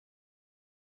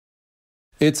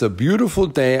It's a beautiful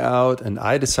day out and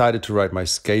I decided to ride my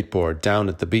skateboard down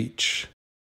at the beach.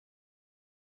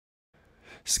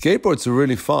 Skateboards are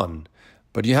really fun,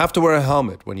 but you have to wear a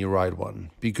helmet when you ride one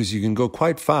because you can go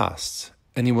quite fast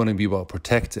and you want to be well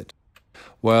protected.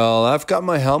 Well, I've got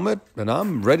my helmet and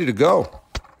I'm ready to go.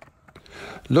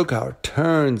 Look how it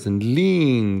turns and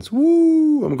leans.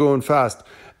 Woo, I'm going fast.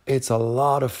 It's a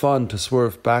lot of fun to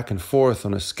swerve back and forth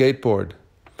on a skateboard.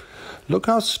 Look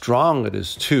how strong it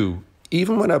is too.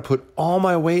 Even when I put all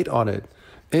my weight on it,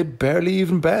 it barely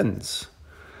even bends.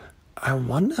 I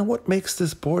wonder what makes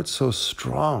this board so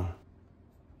strong.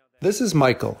 This is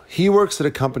Michael. He works at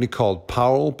a company called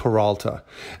Powell Peralta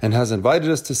and has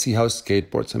invited us to see how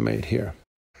skateboards are made here.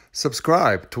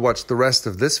 Subscribe to watch the rest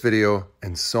of this video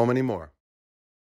and so many more.